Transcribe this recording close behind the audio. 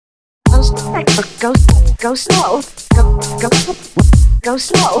Go slow. Go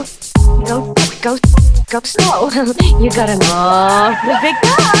slow. Go slow. You got an awfully big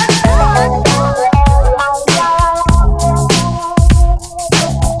gun.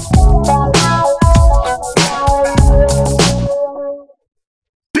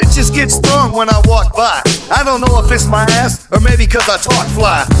 Bitches get strong when I walk by. I don't know if it's my ass or maybe cause I talk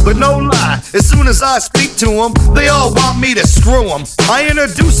fly. But no lie, as soon as I speak to them, they all want me to screw them. I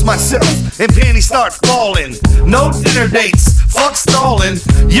introduce myself and panties start falling. No dinner dates, fuck stalling.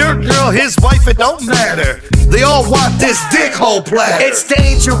 Your girl, his wife, it don't matter. They all want this dick hole platter. It's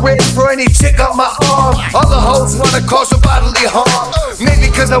dangerous for any chick on my arm. Other hoes wanna cause her bodily harm. Maybe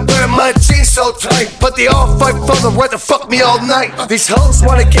cause I wear my jeans so tight, but they all fight for the right to fuck me all night. These hoes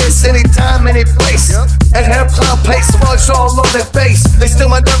wanna kiss anytime, any place, and have clown paste smudged all on their face. They still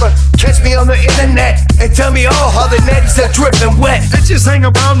might never catch me on the internet and tell me all how the netties are dripping wet. Bitches hang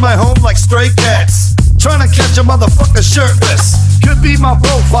around my home like stray cats, trying to catch a motherfucker shirtless. Could be my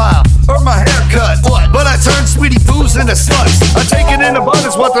profile or my haircut, but I turn sweetie poos into sluts. I take it in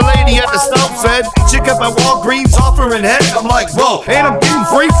abundance what the lady at the stove fed. Chick up at Walgreens offering head. I'm like, whoa, and I'm getting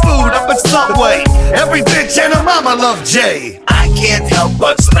free food up at Subway. Every bitch and her mama love Jay. I can't help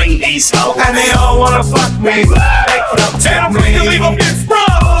but spring these hoes, and they all wanna fuck me. And I'm quick to leave a bitch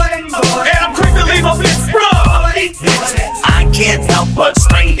broke, and I'm quick to leave a bitch broke. I can't help but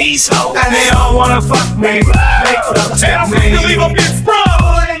spring these hoes, and they all wanna fuck me. And I'm quick to leave a bitch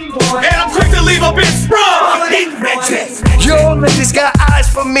broke, and I'm quick to leave a bitch broke. Your lady's got eyes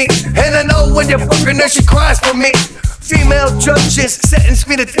for me, and I know when you're fucking her, she cries for me. Female judges sentence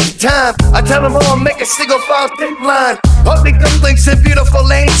me to take time. I tell them all, make a single file thick line. Ugly dumplings and beautiful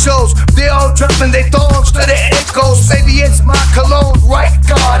angels, they all dropping their thongs to the ankles. Maybe it's my cologne, right?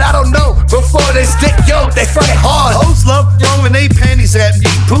 God, I don't know. Before this dick, yo, they fight hard. Hoes love throwing they panties at me,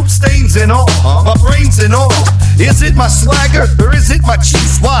 poop stains and all, my brains and all. Is it my swagger or is it my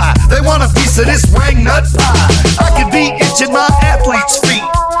cheeks? Why? They want a piece of this wang nut pie. I could be itching my athlete's feet,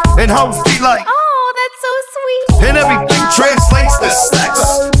 and hoes be like, Oh, that's so sweet. and everything translates to sex.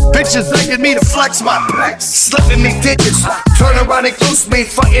 Bitches begging me to flex my pecs, Slipping me digits, turn around and goose me.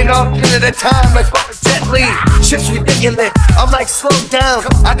 Fighting off 10 at a time like fucking Jet Li. Shit's ridiculous, I'm like slow down.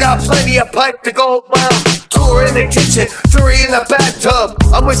 I got plenty of pipe to go around. 2 in the kitchen, 3 in the bathtub.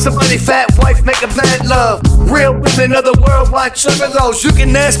 I'm with somebody fat, wife making mad love. Real women of the world like juggalos. You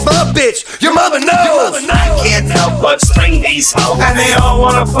can ask my bitch, your mama knows. I can't help but spring these hoes, and they all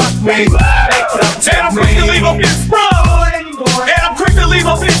wanna fuck me. And I'm quick to leave a bitch broke, and I'm quick to leave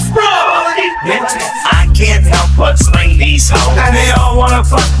a bitch broke. I can't help but spring these hoes, and they all wanna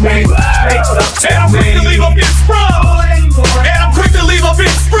fuck me. And I'm quick to leave a bitch broke, and I'm quick to leave a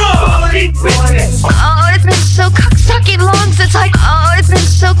bitch broke. Oh, it's been so cocksucking long since oh, it's been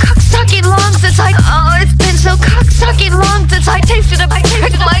so cocksucking long since oh, it's been so cocksucking long since I tasted a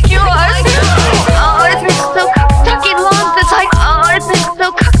prick like yours. Oh, it's been so cocksucking long since oh, it's been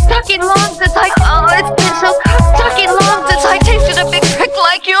so cocksucking long since oh, it's been so cocksucking long since I tasted a big prick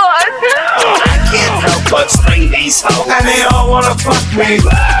like yours. I can't help but spring these hoes, and they all wanna fuck me. And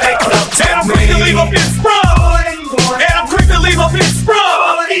I'm quick to leave a bitch broke, and I'm quick to leave a bitch broke.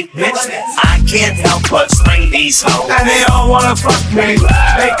 I can't help but spring these hoes, and they all wanna fuck me. And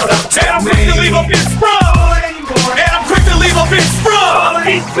I'm quick to leave a bitch broke, and I'm quick to leave a bitch broke.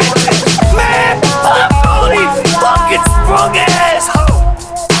 Man, fuck all these fucking sprung ass hoes.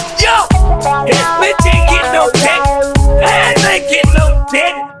 Yo, this bitch ain't getting no dick, and I ain't getting no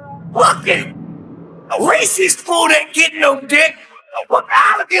dick. Fucking a racist fool ain't getting no dick.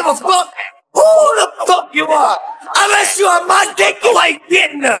 I don't give a fuck who the fuck you are. Unless you are my dick, you ain't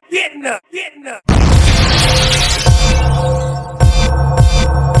getting her.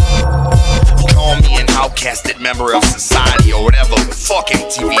 Call me an outcasted member of society or whatever. Fuck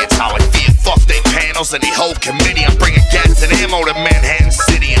MTV, it's how I feel. Fuck they panels and the whole committee. I'm bringing gas and ammo to Manhattan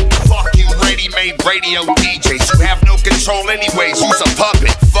City. And fuck you ready-made radio DJs. You have no control anyways. Use a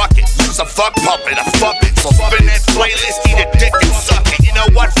puppet. Fuck it. Use a fuck puppet. A fuppet. So spin that playlist, eat a dick and suck it. You know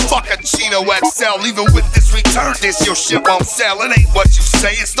what? Fuck a Chino XL. Even with this return, your shit won't sell. It ain't what you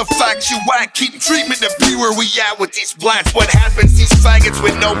say, it's the fact you whack. Keep dreaming to be where we at with these blacks. What happens? These faggots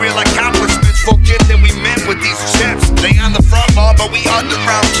with no real accomplishments forget that we meant with these chips. They on the front bar, but we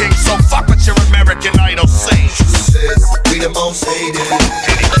underground kings. So fuck what your American Idol sings. We the most hated,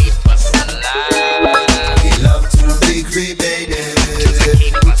 And they keep us alive. we love to be cremated.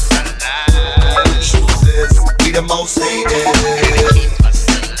 Keep us alive. Truth is, we the most hated, And they keep us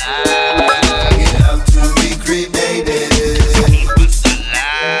alive. we love to be cremated. Keep us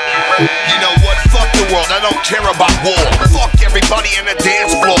alive. You know what? Fuck the world. I don't care about war. Fuck everybody in the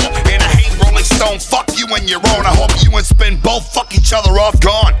dance floor. And I hate when you're on. I hope you and Spin both fuck each other off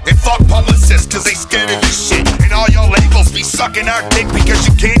gone. And fuck publicists, cause they scared of this shit. And all y'all labels be sucking our dick because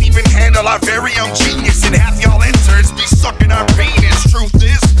you can't even handle our very own genius. And half y'all interns be sucking our penis. Truth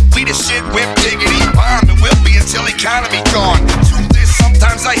is, we the shit whip diggity bomb, and we'll be until economy gone. Truth is,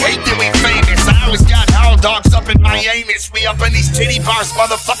 sometimes I hate that we famous. I always got howl dogs up in my anus. We up in these titty bars,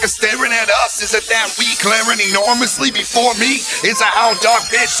 motherfuckers staring at us. Is it that we glaring enormously before me? It's a howl dog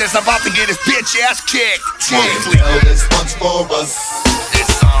bitch that's about to get his bitch ass kicked. Truthfully, this one's for us. this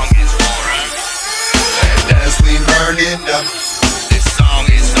song is for us. And as we burn it up, This song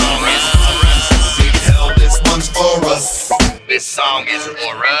is for us. we held this one's for us. This song is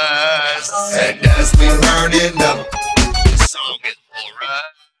for us. And as we burn it up, This song is for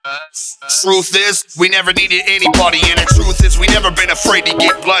us. Truth is, we never needed anybody, and the truth is, we never been afraid to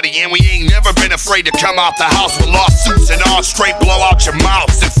get bloody, and we ain't never been afraid to come out the house with lawsuits and all straight blow out your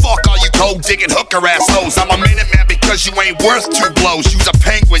mouths. And fuck all you gold digging hooker assholes. I'm a minute man because you ain't worth 2 blows. You's a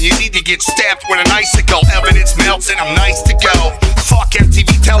penguin, you need to get stabbed with an icicle. Evidence melts and I'm nice to go. Fuck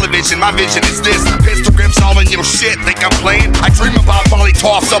MTV television, my vision is this. Pistol grips all in your shit, think I'm playing? I dream about volley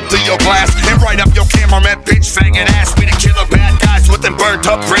toss up through your glass and right up your cameraman bitch fangin' ass. We the killer bad guys with them burnt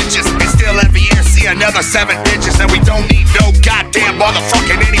up bridges. And still every year see another 7 digits. And we don't need no goddamn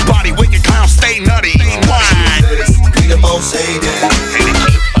motherfucking anybody. Wicked clowns stay nutty. Why? we the most hated. And to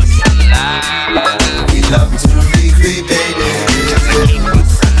keep us alive. We love to be cremated. Just to keep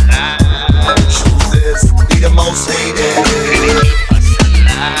us alive. Truth is, we the most hated. And to keep us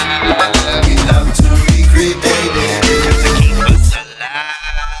alive. We love to be cremated. Just to keep us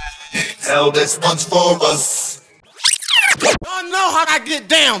alive. Hell, this one's for us. Y'all know how I get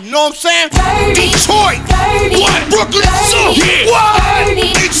down, you know what I'm saying? Detroit! What? Brooklyn? What?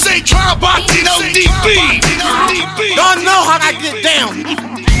 It's St. Cloud Boxing ODB! Y'all know how I get down.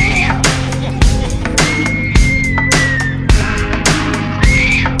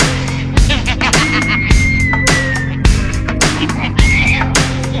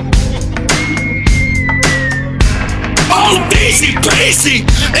 Oh, Daisy Pacey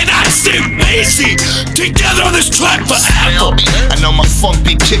and I stay Macy together on this track forever. I know my funk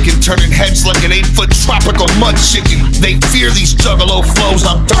be kicking, turning heads like an 8-foot tropical mud chicken. They fear these juggalo flows.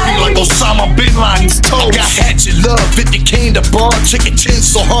 I'm dirty like Osama Bin Laden's toes. Got hatchet love, 50K in the bar, chicken tin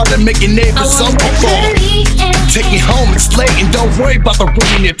so hard to make your neighbors up before. Take me home, it's late, and don't worry about the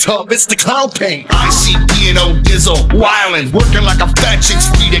room in your tub. It's the clown paint. ICP and O'Dizzle, wildin', working like a fat chick's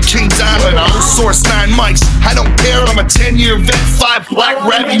feet at King's Island. I outsource 9 mics. I don't care, I'm a 10-year vet, 5 black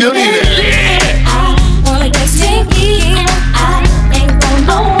rap millionaire. Yeah. I wanna get stinky, and I ain't going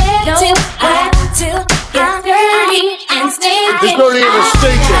nowhere till I get dirty and stinky. It's dirty and it's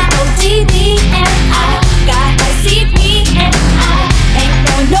stinking. I got ODD and I got ICP and I ain't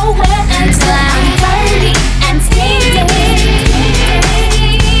going nowhere until I'm dirty and stinky.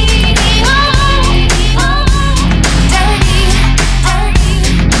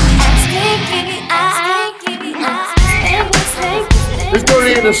 It's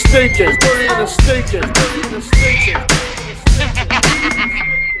dirty and it's stinking. It's dirty and it's stinking. It's dirty and it's stinking.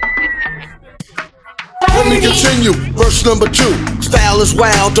 Let me continue. Verse number 2. Style is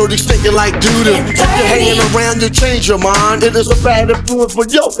wild, dirty, stinking like doo-doo. If you're hanging around, you change your mind. It is a bad influence,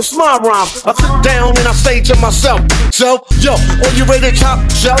 but yo, it's my rhyme. I sit down and I say to myself, so, yo, are you ready to top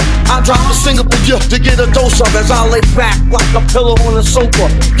shelf? I drop a single for you to get a dose of as I lay back like a pillow on a sofa.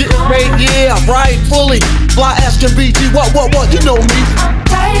 Getting paid, yeah, right, fully. Fly asking BG, what, you know me.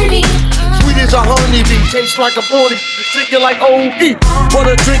 Dirty. Sweet as a honeybee, tastes like a 40, drinking like OE.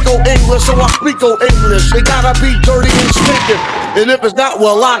 Wanna drink old English, so I speak old English. It gotta be dirty and stinking. And if it's not,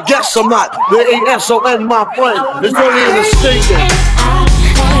 well, I guess I'm not. The ASON, my friend, it's dirty and it's stinking. And I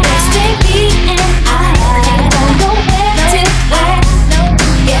wanna get stinky, and I ain't going nowhere till I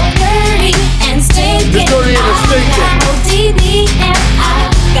get dirty and stinking. It's dirty and it's stinking. I got ODD and I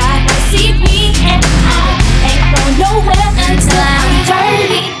got ICP and I ain't going nowhere until I'm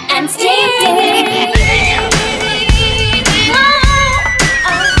dirty and stinking.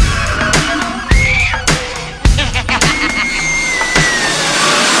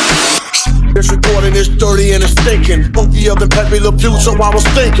 This recording is dirty and it's stinking. Funkier than Pepe Le Pew, so I was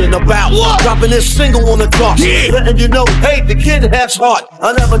thinking about dropping this single on the clock. Letting you know, hey, the kid has heart.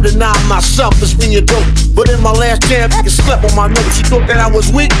 I never deny myself as being dope. But in my last jam, you slept on my notes. You thought that I was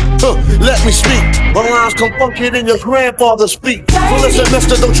weak? Let me speak. My lines come funkier than your grandfather speak. So listen,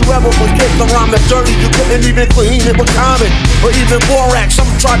 mister, don't you ever forget the rhyme is dirty. You couldn't even clean it with Common or even Borax. Some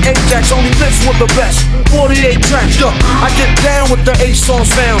track Ajax, only mix with the best. 48 tracks, yo. I get down with the A-song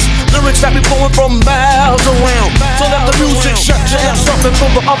sounds. Lyrics that be flowing from miles around. sound. So let the music shut your ass up and throw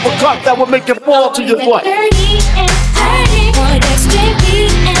the uppercut that will make you fall to your butt. Dirty and dirty, wanna get stinky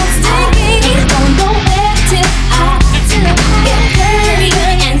and stinky. Ain't going nowhere till I get dirty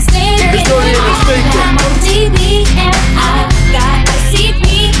and stinky. It's dirty and stinky. I'm ODB and I got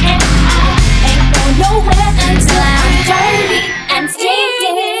ICP and I ain't going nowhere until I'm dirty and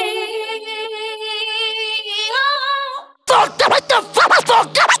stinky. Fuck that, what the fuck,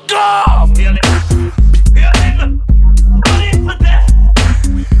 fuck that, go!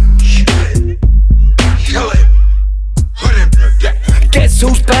 Guess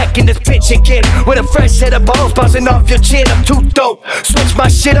who's back in this bitch again? With a fresh set of balls bouncing off your chin. I'm too dope. Switch my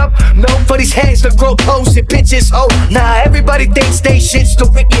shit up. No for these hands to grow close and bitches. Oh, nah, everybody thinks they shit's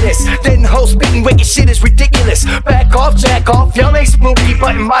the wickedest. Then hoes spitting wicked shit is ridiculous. Back off, jack off, y'all ain't spooky.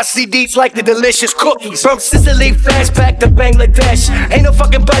 Button my CDs like the delicious cookies. From Sicily, flashback to Bangladesh. Ain't no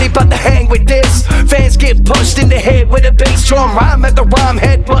fucking buddy about to hang with this. Fans get punched in the head with a bass drum. Rhyme at the rhyme,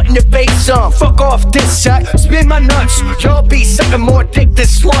 head button your face on. Fuck off this shot, spin my nuts. Y'all be sucking more dick than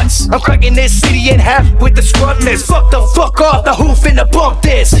sluts. I'm cracking this city in half with the scrubness. Fuck the fuck off, the who finna bump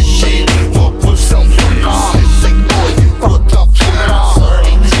this. Shit, fuck with some fun on. Think boy, you put up your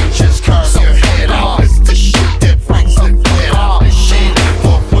just curse your head off. It's the shit that brings the head off. Shit,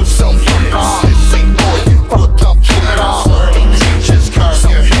 fuck with some fun on. Think boy, you put up your just curse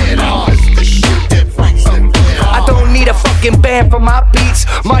your head off. It's the shit that brings the head off. I don't need a fucking band for my beats.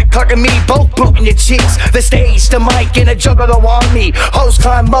 Mike Clark and me both broken your cheeks. The stage, the mic, and a juggalo on me. Hoes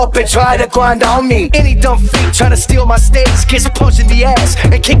climb up and try to grind on me. Any dumb freak trying to steal my stage gets punched in the ass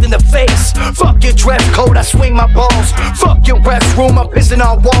and kicked in the face. Fuck your dress code, I swing my balls. Fuck your restroom, I'm pissing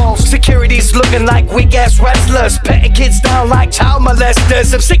on walls. Security's looking like weak ass wrestlers, petting kids down like child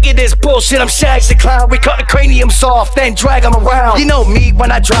molesters. I'm sick of this bullshit, I'm Shags the Clown. We cut the craniums off, then drag them around. You know me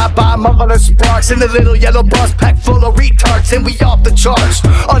when I drive by, muffler sparks in the little yellow bus packed full of retards, and we off the charts.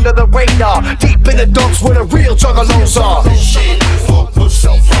 Under the radar, deep in the dumps where the real juggalos are. Shit, fuck with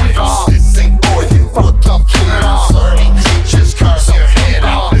some fun on. This ain't boy, you put up your just curse your head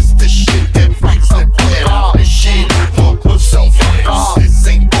off. It's the shit that brings the head off. Shit, fuck with some fun on. This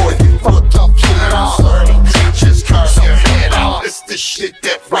ain't boy, you put up your just curse your head off. It's the shit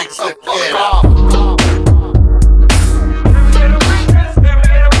that brings the head off.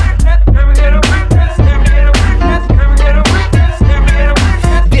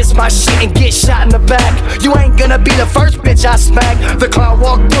 My shit and get shot in the back. You ain't gonna be the first bitch I smack. The clown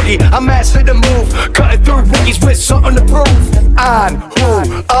walk boogie, I mastered the move. Cutting through rookies with something to prove. On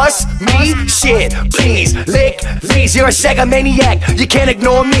who? Us? Me? Shit, please, lick, please. You're a shagamaniac, you can't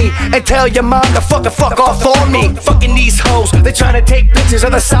ignore me. And tell your mom to fuck off on me. Fucking these hoes, they tryna take pictures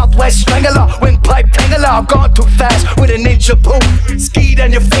of the Southwest Strangler. Windpipe tangler, I'm gone too fast with a ninja boom. Skied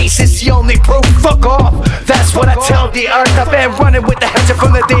on your face, it's the only proof. Fuck off, that's what I tell the earth. I've been running with the hedge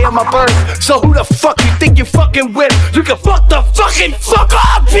from the day of my birth. So who the fuck you think you fucking with? You can fuck the fucking fuck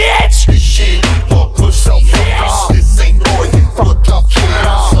off, bitch! This shit, fuck with some fun on. This ain't boy, you put up your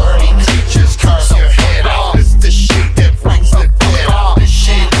just curse your head off. It's the shit that brings the head off. This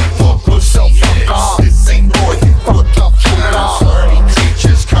shit, fuck with some fun on. This ain't boy, you put up your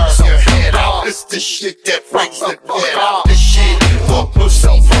just curse your head off. It's the shit that brings the head off. This shit, fuck with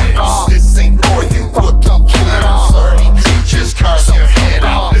some fun on. This ain't boy, you put up your just curse your head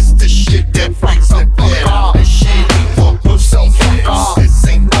off. It's the shit that brings the head off. This shit, fuck with some fun on. This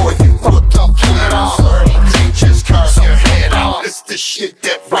ain't boy, you put up your just curse your head off. It's the shit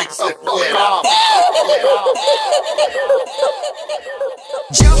that brings the head off.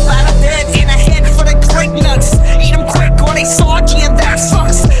 Jump out of bed in a head full of grape nuts. Eat them quick or they soggy and that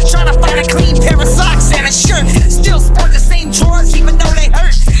sucks. Tryna find a clean pair of socks and a shirt. Still sport the same drawers even though they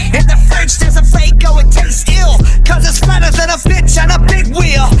hurt. In the fridge there's a Fago, it tastes ill. Cause it's fatter than a bitch on a big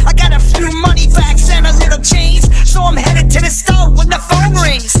wheel. I got a few money bags and a little change. So I'm headed to the stove when the phone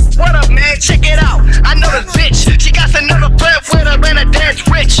rings. What up, man? Check it out. I know the bitch. She got another bread with her and a dance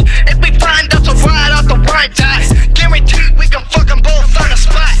rich. If we find us a ride off the wine dice, guaranteed we can fuck them both on the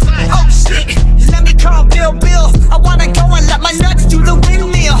spot. Oh shit, let me call Bill. I wanna go and let my nuts do the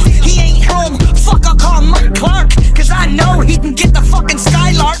windmill. He ain't home, fuck I'll call Mike Clark. Cause I know he can get the fucking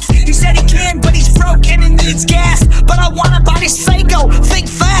Skylark. He said he can, but he's broken and needs gas. But I wanna buy this Fago, think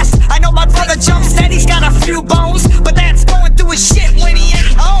fast. I know my brother Jump said he's got a few bones, but that's going through his shit when he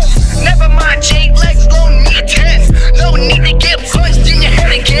ain't home. Never mind, Jake, legs loan me a 10. No need to get punched in your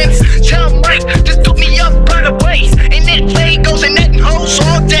head again. Tell Mike, just took me up by the waist. And that Legos and that hoes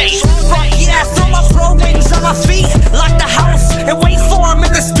all day. Right, yeah, throw my pro wings on my feet. Lock the house and wait for him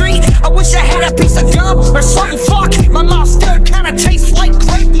in the street. I wish I had a piece of gum or something, fuck. My mouth still kinda tastes like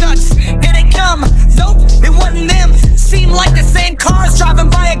grape nuts. Here they come, nope, it wasn't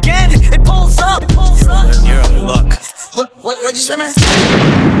Shimmy.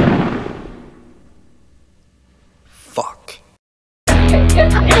 Fuck.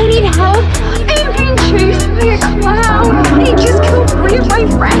 I need help. I'm being chased by a clown. He just killed 3 of my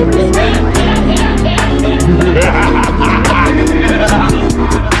friends.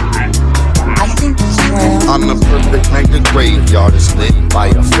 I think it's well. On the perfect night, the graveyard is lit by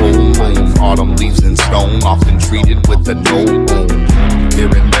a full moon. Autumn leaves in stone, often treated with a no boom. Here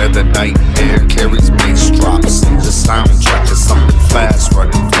and there, the night air carries bass drops. The soundtrack is something fast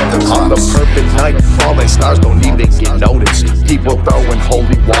running through the On the perfect night, falling stars don't even get noticed. People throwing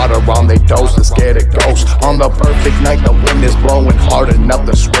holy water on their toes to scare the ghosts. On the perfect night, the wind is blowing hard enough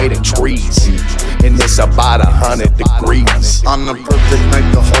to sway the trees, and it's about 100 degrees. On the perfect night,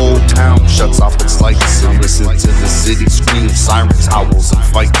 the whole town shuts off its lights and listens to the city scream, sirens, howls, and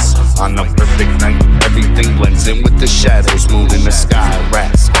fights. On the perfect night, everything blends in with the shadows, moon in the sky,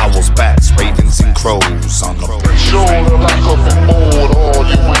 rats, owls, bats, ravens, and crows. On the perfect Sure, night. like up and board, all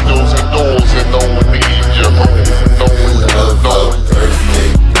your windows and doors, and no one leave your home. No one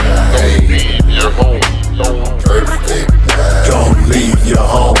leave your home. Don't leave your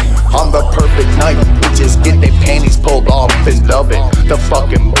home. On the perfect night, bitches get their panties pulled off and love it. The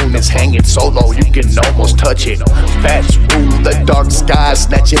fucking moon is hanging so low you can almost touch it. Bats rule the dark sky,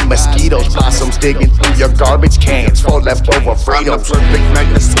 snatching mosquitoes. Possums digging through your garbage cans for leftover On the Fritos. perfect night,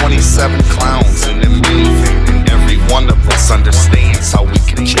 there's 27 clowns in the minivan, and every one of us understands how we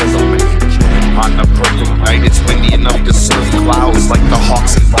can kill them. On the perfect night, it's windy enough to surf clouds like the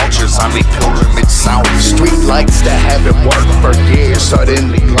hawks and vultures on a pilgrimage south. Street lights that haven't worked for years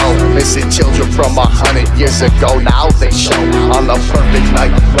suddenly glow. Missing children from 100 years ago, now they show. On the perfect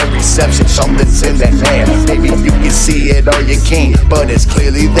night, no reception, something's in the air. Maybe you can see it or you can't, but it's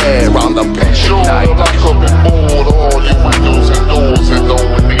clearly there. On the perfect Sure, night. like up and board, all your windows and doors, and no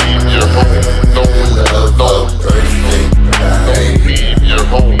one leave your home. No one leave your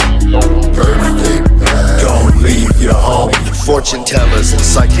home. Don't leave your home. Fortune tellers and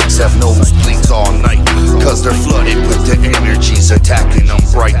psychics have nosebleeds all night, cause they're flooded with the energies attacking them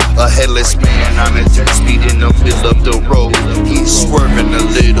bright. A headless man on a jet speed in the middle of the road. He's swerving a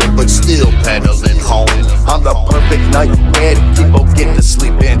little but still pedaling home. On the perfect night, dead people get to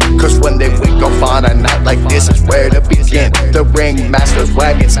sleep in, cause when they wake up on a night like this is where to begin. The ringmaster's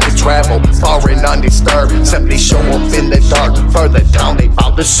wagons can travel far and undisturbed, simply show up in the dark. Further down they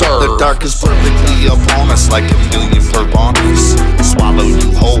bout to serve. The dark is perfectly upon us like a million purposes. Swallow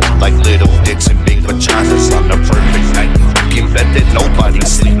you whole like little dicks and big vaginas. On the perfect night, you can bet that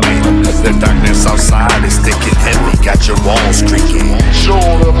nobody's